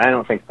song. But I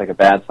don't think it's like a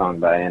bad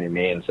song by any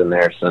means. And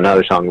there's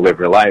another song, Live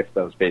Your Life,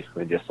 that was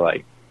basically just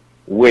like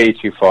way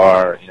too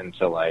far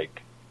into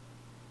like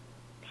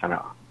kind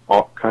of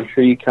alt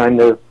country kind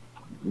of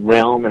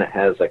realm, and it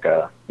has like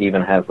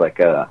even has like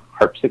a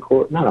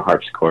harpsichord, not a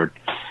harpsichord.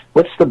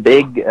 What's the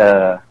big,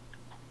 the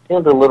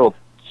little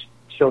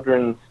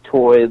children's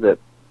toy that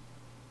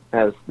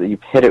has, you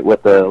hit it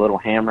with a little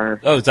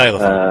hammer? Oh,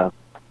 xylophone.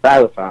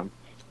 Xylophone.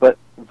 But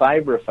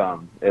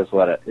vibraphone is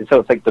what it is. So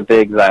it's like the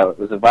big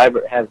xylophone.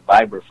 It has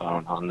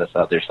vibraphone on this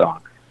other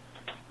song.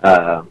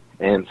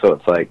 And so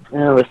it's like,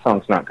 this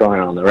song's not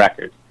going on the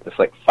record. It's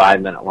like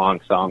 5-minute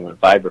long song with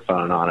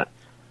vibraphone on it.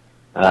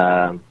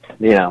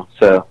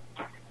 So,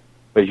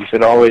 but you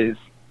should always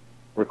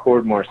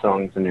record more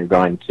songs than you're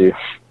going to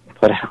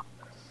put out.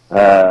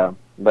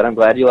 But I'm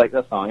glad you like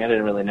that song. I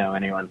didn't really know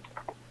anyone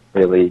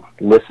really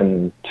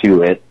listened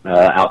to it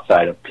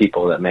outside of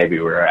people that maybe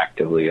were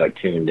actively like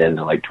tuned in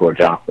to like Tor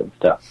Johnson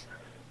stuff.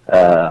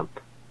 So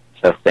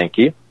thank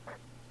you.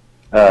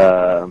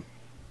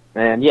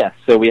 And yes,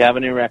 so we have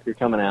a new record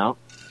coming out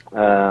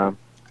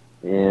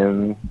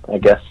in, I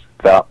guess,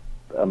 about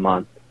a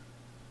month.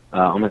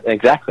 Almost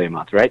exactly a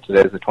month, right?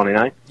 Today's the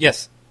 29th?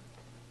 Yes.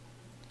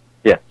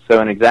 Yeah,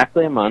 so in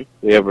exactly a month,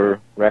 we have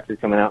a record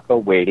coming out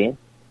called Waiting.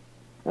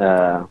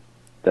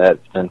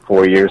 That's been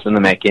 4 years in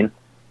the making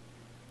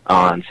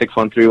on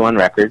 6131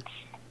 Records,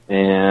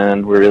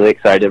 and we're really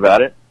excited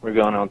about it. We're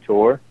going on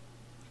tour,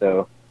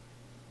 so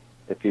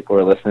if people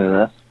are listening to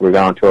this, we're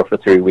going on tour for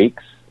 3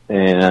 weeks,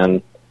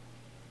 and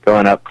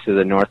going up to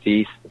the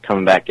Northeast,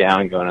 coming back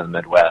down, going to the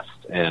Midwest,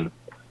 and,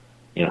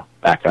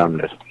 back home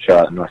to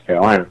Charlotte, North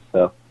Carolina.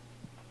 So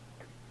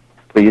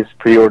please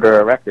pre-order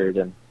our record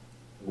and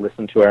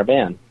listen to our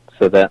band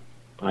so that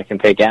I can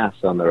pay gas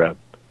on the road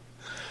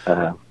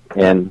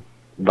and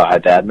buy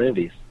bad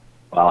movies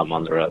while I'm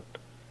on the road.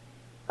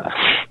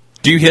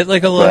 Do you hit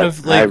like a lot of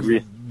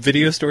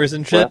video stores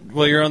and shit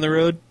while you're on the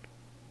road?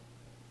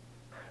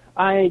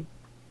 I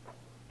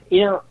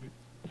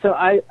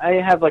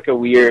have like a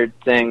weird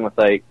thing with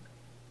like,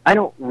 I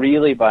don't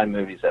really buy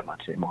movies that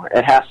much anymore.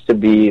 It has to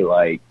be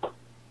like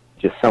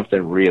just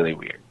something really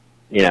weird,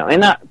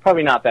 and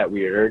probably not that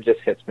weird, or it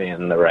just hits me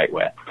in the right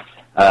way.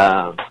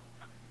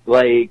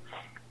 Like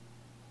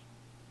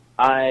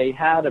I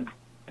had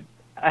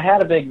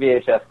a big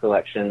VHS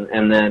collection,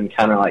 and then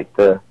kind of like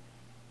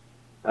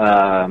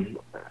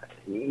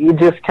it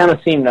just kind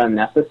of seemed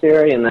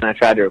unnecessary. And then I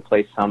tried to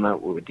replace some of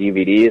it with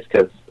DVDs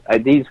because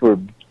these were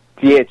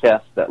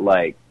VHS that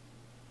like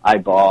I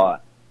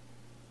bought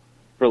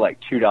for like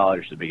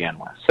 $2 to begin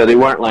with. So they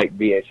weren't like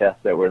VHS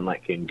that were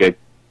in good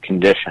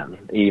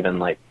condition, even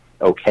like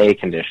okay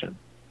condition.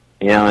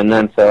 And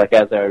then so like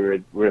as I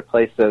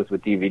replaced those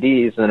with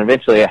DVDs, and then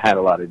eventually I had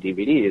a lot of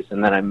DVDs,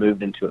 and then I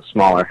moved into a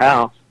smaller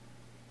house,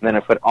 and then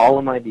I put all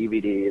of my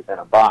DVDs in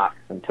a box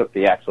and took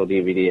the actual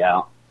DVD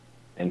out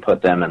and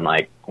put them in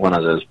like one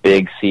of those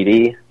big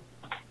CD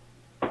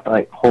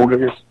like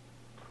holders,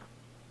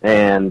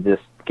 and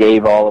just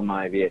gave all of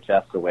my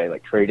VHS away,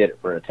 like traded it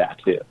for a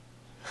tattoo.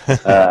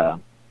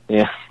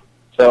 Yeah.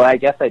 So I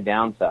guess I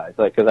downsized,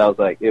 like, because I was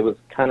like, it was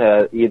kind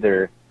of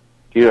either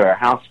due to our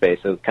house space,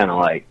 it was kind of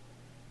like,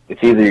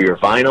 it's either your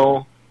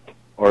vinyl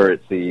or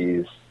it's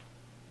these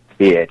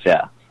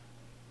VHS.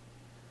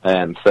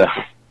 And so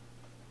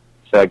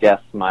I guess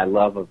my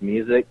love of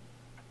music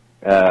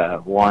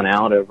won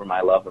out over my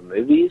love of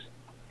movies.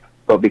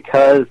 But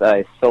because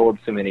I sold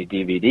so many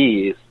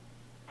DVDs,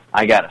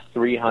 I got a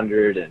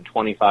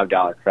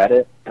 $325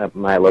 credit at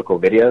my local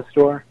video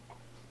store,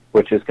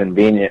 which is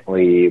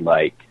conveniently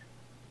like,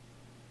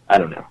 I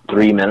don't know,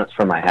 3 minutes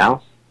from my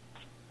house.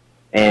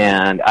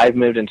 And I've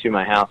moved into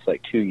my house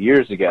like 2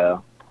 years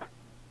ago,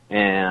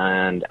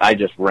 and I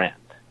just rent.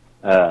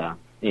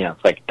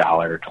 It's like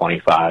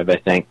 $1.25, I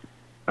think,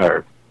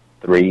 or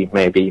 $3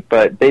 maybe.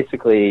 But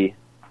basically,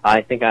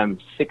 I think I have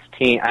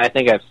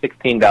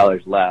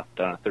 $16 left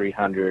on a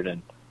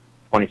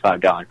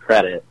 $325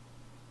 credit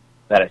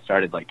that I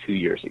started like 2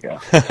 years ago.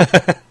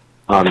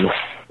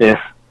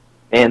 Yeah.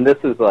 And this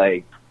is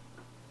like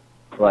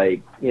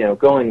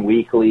going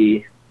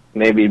weekly,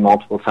 maybe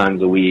multiple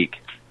times a week.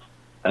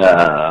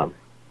 So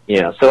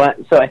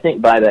I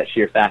think by that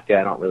sheer fact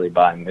I don't really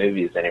buy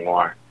movies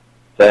anymore.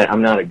 So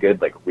I'm not a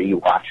good like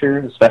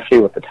rewatcher, especially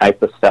with the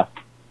type of stuff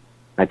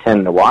I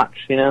tend to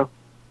watch.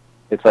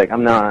 It's like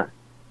I'm not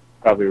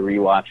probably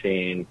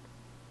rewatching.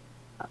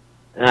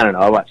 I don't know.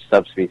 I watched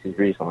Subspecies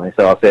recently,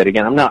 so I'll say it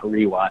again. I'm not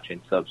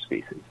rewatching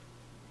Subspecies.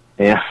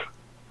 Yeah,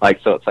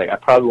 so it's like I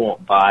probably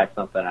won't buy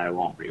something I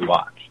won't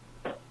rewatch.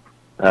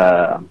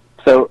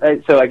 So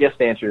I guess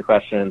to answer your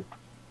question,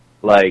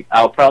 like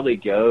I'll probably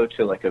go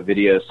to like a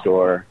video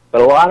store,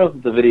 but a lot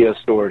of the video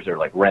stores are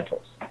like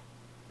rentals.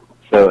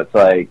 So it's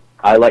like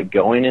I like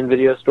going in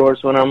video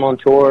stores when I'm on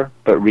tour,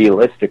 but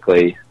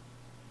realistically,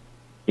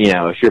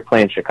 if you're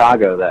playing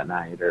Chicago that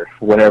night or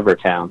whatever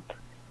town,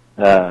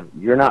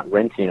 you're not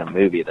renting a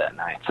movie that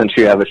night since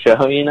you have a show,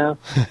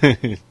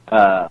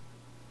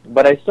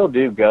 But I still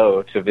do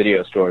go to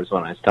video stores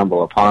when I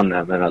stumble upon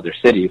them in other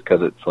cities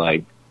because it's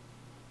like,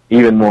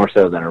 even more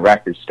so than a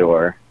record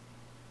store,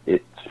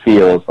 it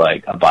feels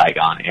like a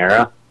bygone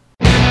era.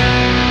 Wait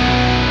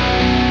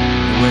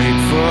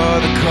for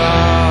the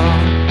call,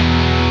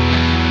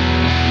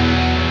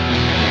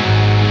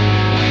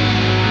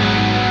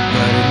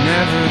 but it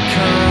never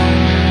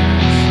comes.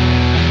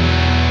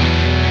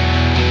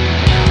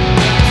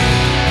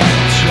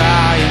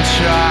 Try and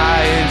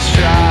try and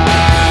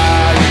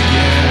try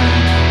again,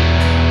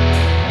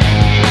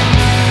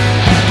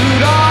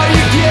 but all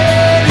you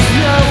get is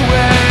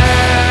nowhere.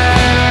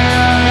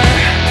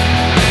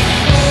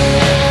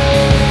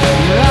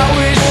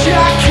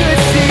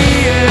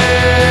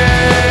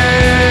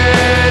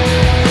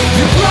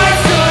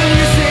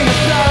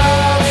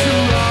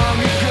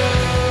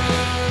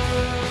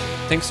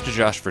 Thanks to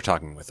Josh for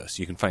talking with us.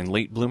 You can find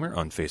Late Bloomer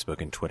on Facebook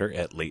and Twitter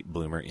at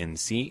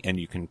LateBloomerNC, and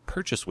you can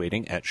purchase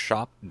Waiting at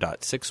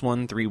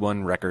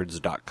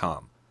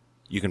shop.6131records.com.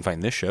 You can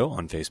find this show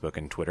on Facebook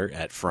and Twitter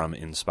at From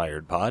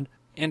Inspired Pod,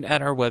 and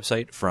at our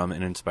website,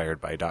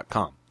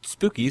 FromAndInspiredBy.com.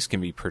 Spookies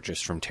can be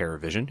purchased from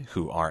TerrorVision,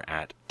 who are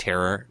at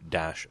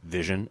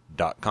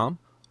terror-vision.com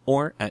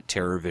or at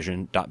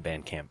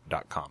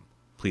terrorvision.bandcamp.com.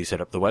 Please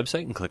hit up the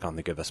website and click on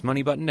the Give Us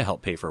Money button to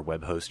help pay for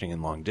web hosting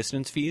and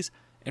long-distance fees,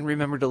 and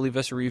remember to leave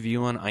us a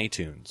review on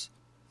iTunes.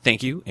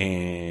 Thank you,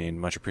 and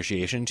much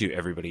appreciation to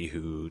everybody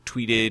who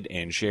tweeted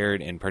and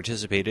shared and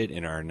participated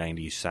in our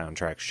 90s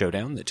Soundtrack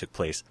Showdown that took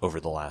place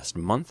over the last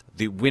month.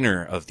 The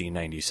winner of the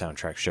 90s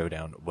Soundtrack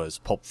Showdown was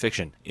Pulp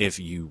Fiction. If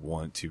you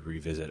want to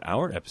revisit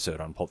our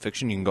episode on Pulp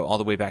Fiction, you can go all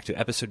the way back to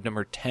episode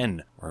number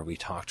 10, where we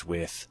talked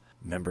with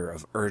a member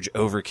of Urge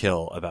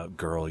Overkill about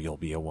Girl, You'll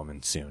Be a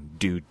Woman Soon.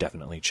 Do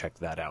definitely check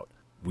that out.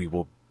 We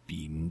will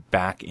be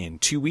back in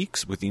 2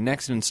 weeks with the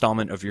next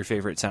installment of your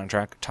favorite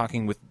soundtrack,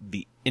 talking with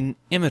the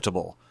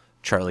inimitable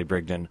Charlie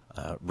Brigden,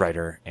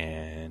 writer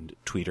and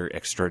tweeter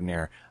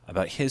extraordinaire,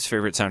 about his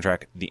favorite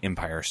soundtrack, The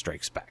Empire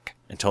Strikes Back.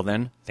 Until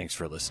then, thanks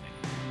for listening.